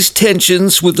just eased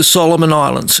tensions with the Solomon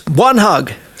Islands. One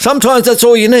hug. Sometimes that's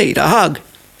all you need, a hug.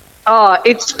 Oh,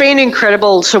 it's been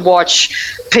incredible to watch,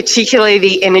 particularly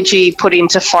the energy put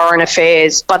into foreign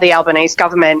affairs by the Albanese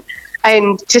government,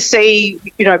 and to see,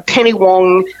 Penny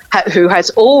Wong, who has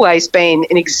always been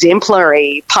an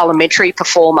exemplary parliamentary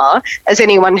performer, as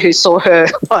anyone who saw her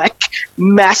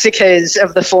massacres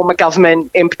of the former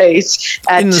government MPs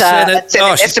at Senate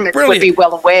estimates would be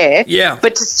well aware. Yeah.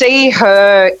 But to see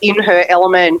her in her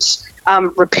element,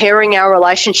 repairing our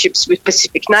relationships with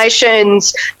Pacific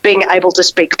nations, being able to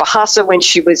speak Bahasa when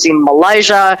she was in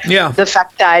Malaysia, the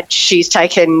fact that she's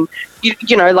taken,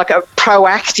 a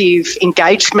proactive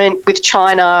engagement with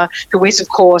China, who is, of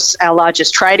course, our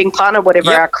largest trading partner,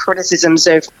 whatever our criticisms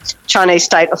of Chinese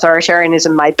state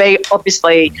authoritarianism may be.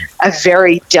 Obviously, a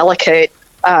very delicate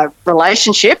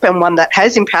relationship, and one that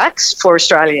has impacts for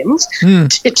Australians.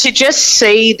 To just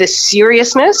see the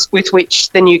seriousness with which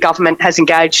the new government has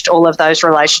engaged all of those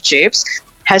relationships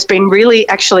has been really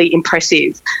actually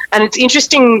impressive. And it's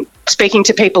interesting speaking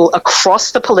to people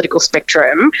across the political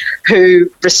spectrum who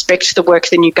respect the work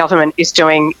the new government is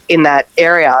doing in that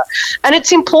area. And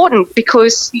it's important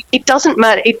because it doesn't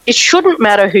matter, it shouldn't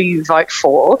matter who you vote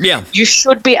for. Yeah. You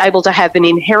should be able to have an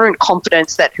inherent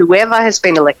confidence that whoever has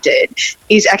been elected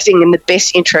is acting in the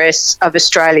best interests of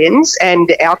Australians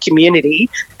and our community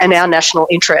and our national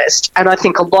interest. And I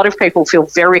think a lot of people feel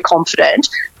very confident,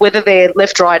 whether they're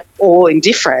left, right or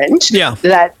indifferent,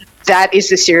 that is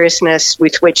the seriousness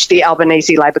with which the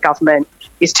Albanese Labor government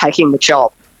is taking the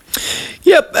job.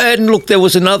 Yep, and look, there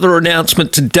was another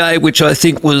announcement today which I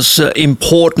think was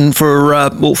important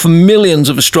for millions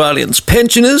of Australians.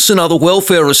 Pensioners and other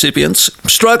welfare recipients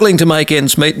struggling to make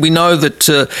ends meet. We know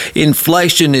that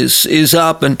inflation is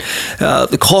up, and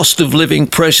the cost of living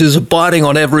pressures are biting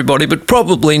on everybody, but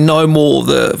probably no more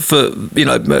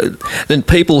than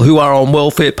people who are on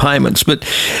welfare payments. But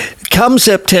come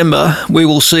September, we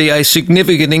will see a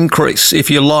significant increase, if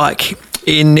you like,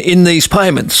 in these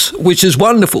payments, which is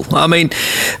wonderful. I mean,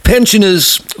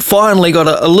 pensioners finally got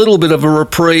a little bit of a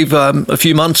reprieve a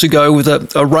few months ago with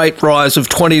a rate rise of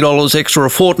 $20 extra a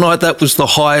fortnight. That was the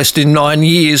highest in 9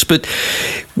 years. But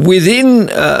within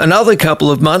another couple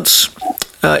of months,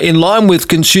 in line with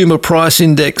consumer price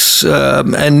index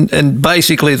and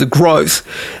basically the growth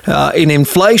in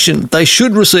inflation, they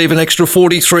should receive an extra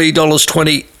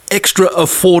 $43.20 extra a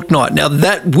fortnight. Now,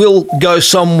 that will go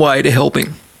some way to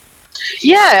helping.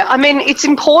 Yeah, I mean, it's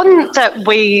important that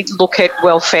we look at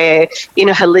welfare in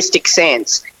a holistic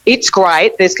sense. It's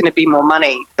great, there's going to be more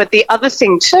money. But the other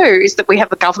thing too is that we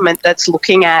have a government that's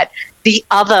looking at the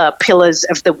other pillars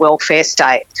of the welfare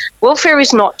state. Welfare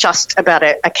is not just about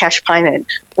a cash payment.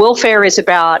 Welfare is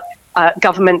about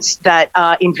governments that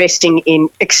are investing in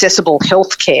accessible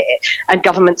healthcare and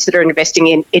governments that are investing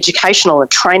in educational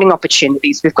and training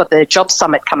opportunities. We've got the Job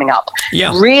Summit coming up.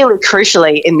 Yeah. Really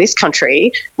crucially in this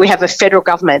country, we have a federal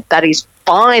government that is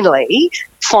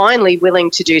finally willing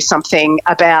to do something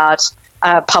about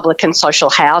public and social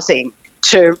housing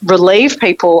to relieve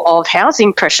people of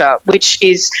housing pressure, which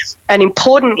is an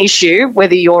important issue,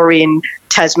 whether you're in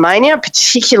Tasmania,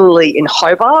 particularly in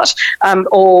Hobart,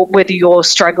 or whether you're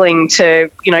struggling to,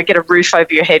 get a roof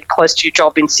over your head close to your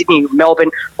job in Sydney,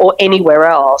 Melbourne, or anywhere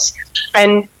else.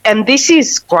 And this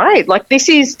is great. Like, this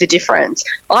is the difference.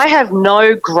 I have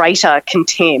no greater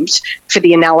contempt for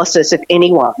the analysis of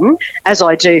anyone as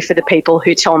I do for the people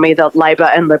who tell me that Labor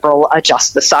and Liberal are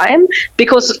just the same,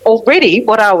 because already,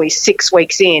 6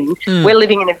 weeks in, we're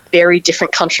living in a very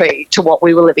different country to what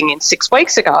we were living in 6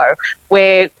 weeks ago,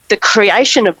 where the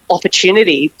creation of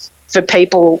opportunity for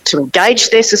people to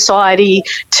engage their society,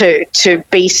 to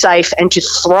be safe and to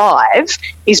thrive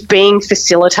is being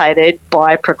facilitated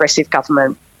by a progressive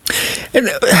government. And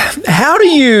how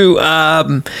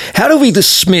do we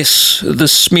dismiss the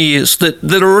smears that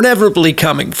are inevitably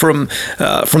coming from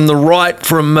the right,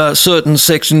 from certain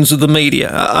sections of the media?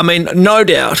 I mean, no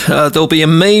doubt there'll be a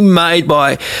meme made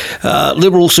by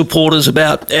Liberal supporters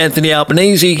about Anthony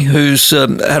Albanese, who's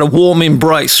had a warm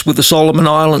embrace with the Solomon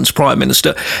Islands Prime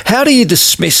Minister. How do you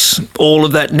dismiss all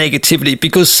of that negativity?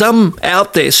 Because some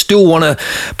out there still want to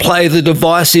play the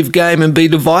divisive game and be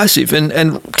divisive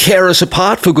and tear us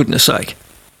apart, for goodness sake.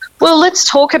 Well, let's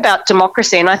talk about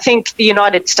democracy. And I think the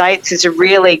United States is a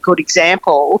really good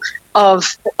example of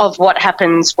what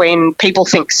happens when people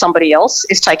think somebody else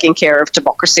is taking care of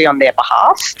democracy on their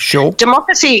behalf. Sure.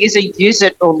 Democracy is a use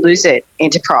it or lose it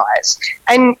enterprise.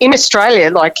 And in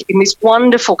Australia, like in this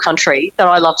wonderful country that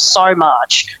I love so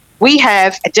much, we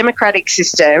have a democratic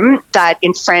system that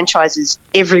enfranchises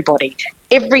everybody.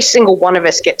 Every single one of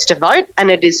us gets to vote,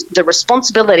 and it is the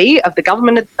responsibility of the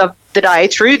government of the day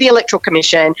through the Electoral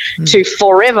Commission to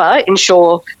forever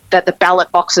ensure that the ballot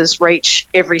boxes reach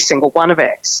every single one of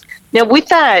us. Now, with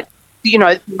that,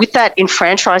 with that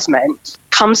enfranchisement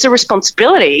comes the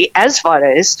responsibility as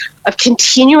voters of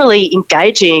continually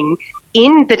engaging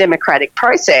in the democratic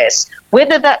process,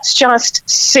 whether that's just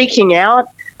seeking out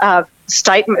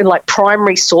statement like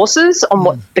primary sources on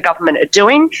what the government are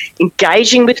doing,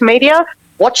 engaging with media,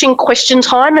 watching Question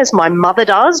Time as my mother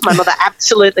does. My mother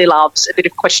absolutely loves a bit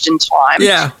of Question Time.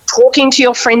 Yeah. Talking to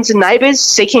your friends and neighbours,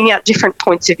 seeking out different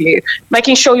points of view,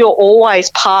 making sure you're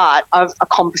always part of a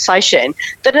conversation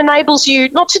that enables you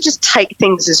not to just take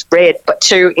things as read, but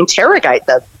to interrogate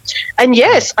them. And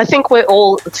yes, I think we're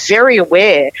all very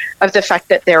aware of the fact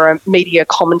that there are media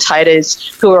commentators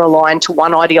who are aligned to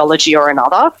one ideology or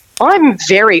another. I'm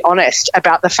very honest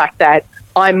about the fact that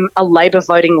I'm a Labor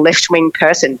voting left-wing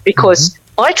person because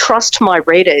I trust my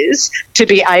readers to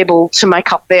be able to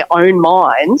make up their own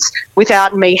minds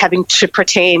without me having to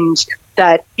pretend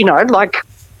that,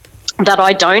 that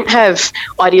I don't have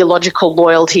ideological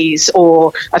loyalties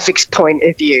or a fixed point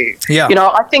of view. Yeah.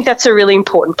 I think that's a really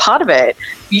important part of it.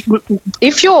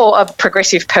 If you're a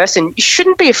progressive person, you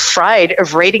shouldn't be afraid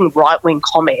of reading right-wing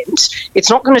comment. It's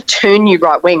not going to turn you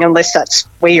right-wing unless that's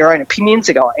where your own opinions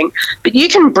are going. But you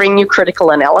can bring your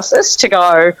critical analysis to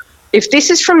go, if this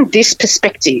is from this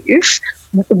perspective,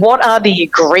 what are the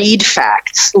agreed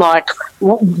facts? Like,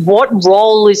 what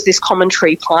role is this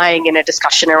commentary playing in a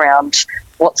discussion around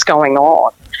what's going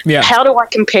on? Yeah. How do I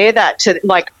compare that to,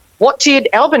 what did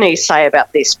Albanese say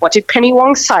about this? What did Penny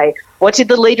Wong say? What did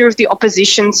the leader of the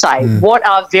opposition say? What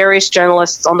are various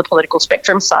journalists on the political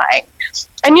spectrum saying?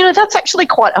 And, that's actually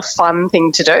quite a fun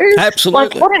thing to do.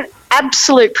 Absolutely. What an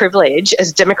absolute privilege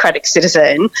as a democratic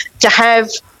citizen to have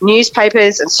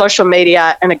newspapers and social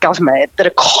media and a government that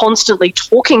are constantly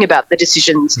talking about the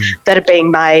decisions that are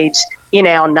being made in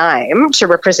our name to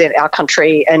represent our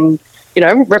country and,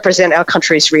 represent our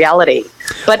country's reality.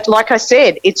 But like I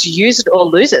said, it's use it or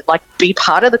lose it. Like, be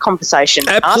part of the conversation.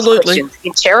 Absolutely. Ask questions,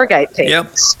 interrogate things.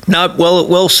 Yep. No,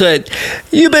 well said.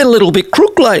 You've been a little bit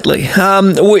crook lately.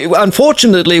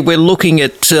 Unfortunately, we're looking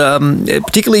at,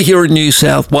 particularly here in New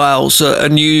South Wales, a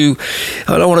new,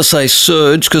 I don't want to say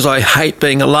surge because I hate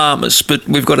being alarmist, but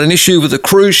we've got an issue with a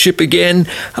cruise ship again,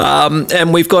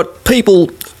 and we've got people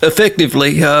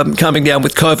effectively coming down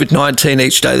with COVID-19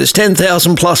 each day. There's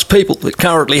 10,000 plus people that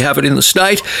currently have it in the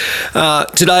state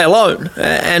today alone,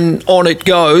 and on it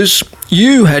goes.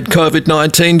 You had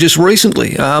COVID-19 just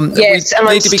recently. Yes, and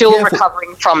I'm still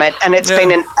recovering from it, and it's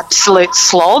been an absolute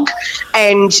slog,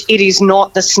 and it is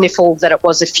not the sniffle that it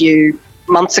was a few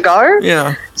months ago.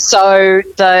 Yeah. So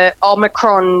the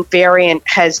Omicron variant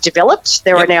has developed.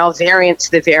 There are now variants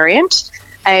of the variant.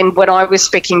 And when I was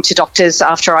speaking to doctors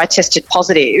after I tested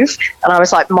positive, and I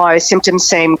was like, my symptoms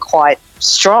seem quite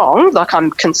strong, like I'm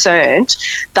concerned,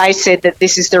 they said that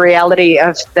this is the reality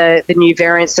of the new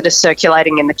variants that are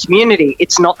circulating in the community.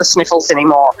 It's not the sniffles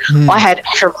anymore. I had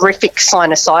horrific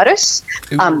sinusitis,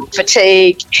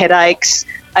 fatigue, headaches.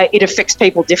 It affects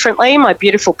people differently. My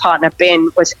beautiful partner, Ben,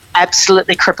 was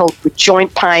absolutely crippled with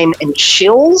joint pain and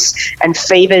chills and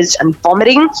fevers and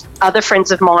vomiting. Other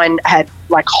friends of mine had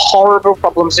horrible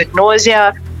problems with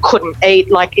nausea, couldn't eat.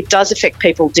 It does affect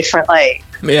people differently.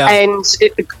 Yeah. And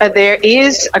there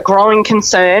is a growing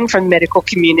concern from the medical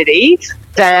community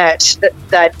that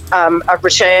a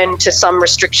return to some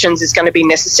restrictions is going to be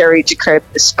necessary to curb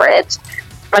the spread.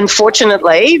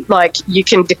 Unfortunately, you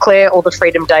can declare all the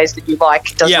freedom days that you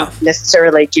like, doesn't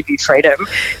necessarily give you freedom.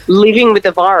 Living with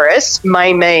the virus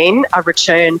may mean a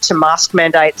return to mask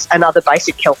mandates and other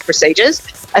basic health procedures.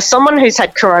 As someone who's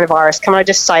had coronavirus, can I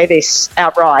just say this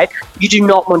outright? You do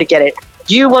not want to get it.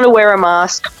 You want to wear a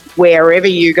mask wherever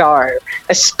you go,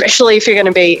 especially if you're going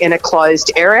to be in a closed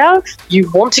area.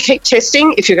 You want to keep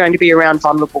testing if you're going to be around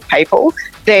vulnerable people.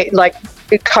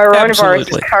 Coronavirus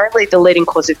is currently the leading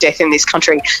cause of death in this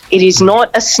country. It is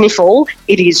not a sniffle.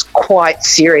 It is quite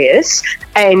serious.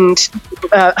 And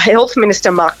Health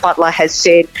Minister Mark Butler has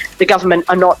said the government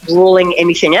are not ruling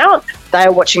anything out. They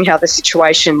are watching how the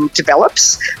situation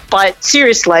develops. But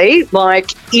seriously,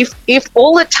 if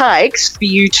all it takes for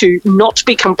you to not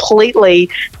be completely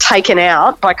taken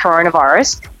out by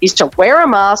coronavirus is to wear a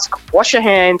mask, wash your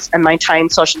hands, and maintain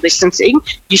social distancing,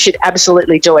 you should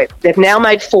absolutely do it. They've now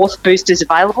made fourth boosters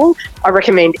available. I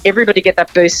recommend everybody get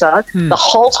that booster. The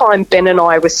whole time Ben and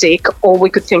I were sick, all we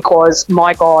could think was,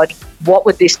 my God, what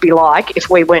would this be like if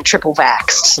we weren't triple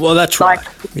vaxxed? Well, that's right.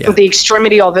 The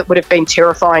extremity of it would have been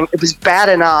terrifying. It was bad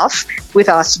enough with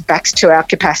us vaxxed to our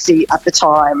capacity at the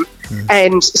time.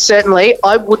 And certainly,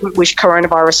 I wouldn't wish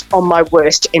coronavirus on my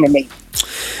worst enemy.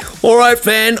 All right,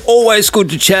 Van, always good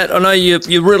to chat. I know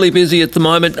you're really busy at the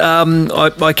moment.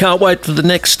 I can't wait for the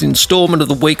next instalment of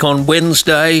the week on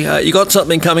Wednesday. You got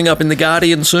something coming up in The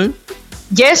Guardian soon?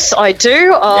 Yes, I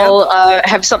do. I'll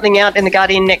have something out in The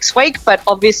Guardian next week, but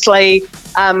obviously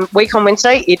week on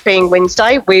Wednesday, it being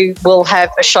Wednesday, we will have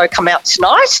a show come out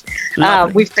tonight.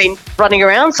 We've been running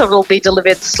around, so it will be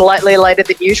delivered slightly later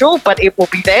than usual, but it will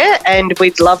be there, and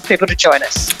we'd love people to join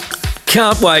us.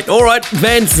 Can't wait. All right,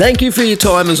 Van, thank you for your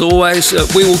time as always.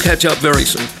 We will catch up very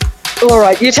soon. All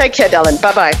right, you take care, darling.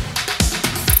 Bye-bye.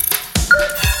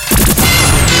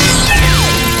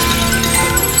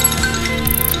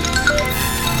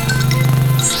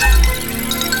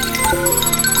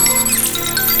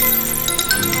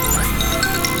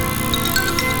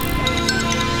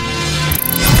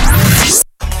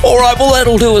 All right, well,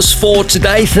 that'll do us for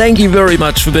today. Thank you very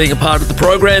much for being a part of the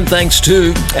program. Thanks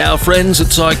to our friends at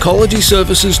Psychology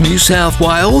Services New South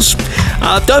Wales.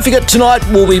 Don't forget, tonight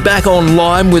we'll be back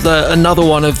online with another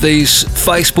one of these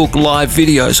Facebook Live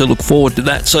videos. I look forward to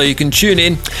that, so you can tune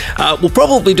in. We'll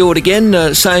probably do it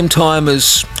again, same time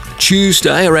as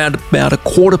Tuesday, around about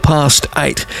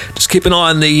 8:15. Just keep an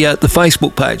eye on the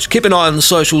Facebook page. Keep an eye on the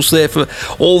socials there for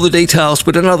all the details.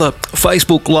 But another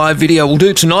Facebook Live video we'll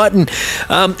do tonight, and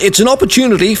it's an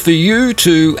opportunity for you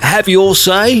to have your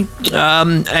say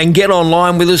and get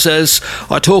online with us as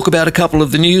I talk about a couple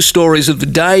of the news stories of the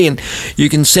day, and you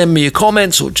can send me your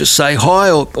comments or just say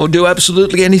hi or do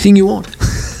absolutely anything you want.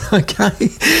 Okay.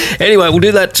 Anyway, we'll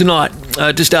do that tonight,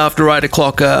 just after 8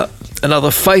 o'clock. Another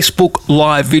Facebook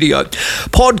Live video.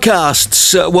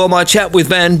 Podcasts, well, my chat with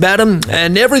Van Badham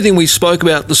and everything we spoke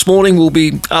about this morning will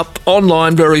be up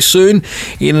online very soon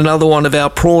in another one of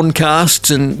our Prawncasts.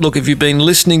 And look, if you've been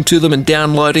listening to them and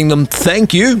downloading them,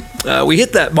 thank you. We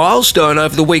hit that milestone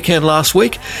over the weekend last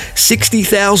week,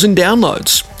 60,000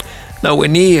 downloads. Nowhere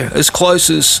near as close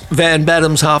as Van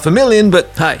Badham's 500,000, but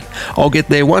hey, I'll get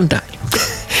there one day.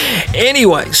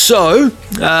 Anyway, so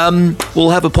we'll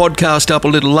have a podcast up a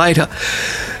little later.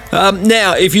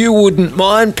 Now, if you wouldn't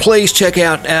mind, please check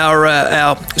out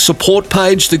our support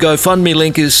page. The GoFundMe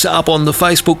link is up on the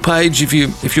Facebook page.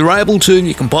 If you're able to,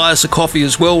 you can buy us a coffee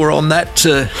as well. We're on that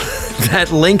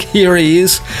that link. Here he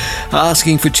is,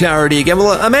 asking for charity again.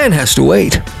 Well, a man has to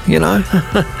eat, you know,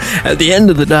 at the end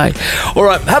of the day. All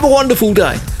right, have a wonderful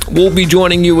day. We'll be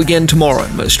joining you again tomorrow,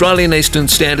 Australian Eastern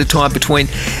Standard Time, between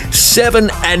 7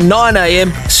 and 9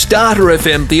 a.m. Starter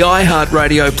FM, the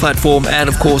iHeartRadio platform, and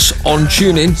of course on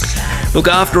TuneIn. Look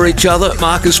after each other.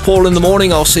 Marcus Paul in the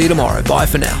morning. I'll see you tomorrow. Bye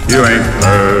for now. You ain't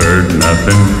heard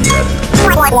nothing yet.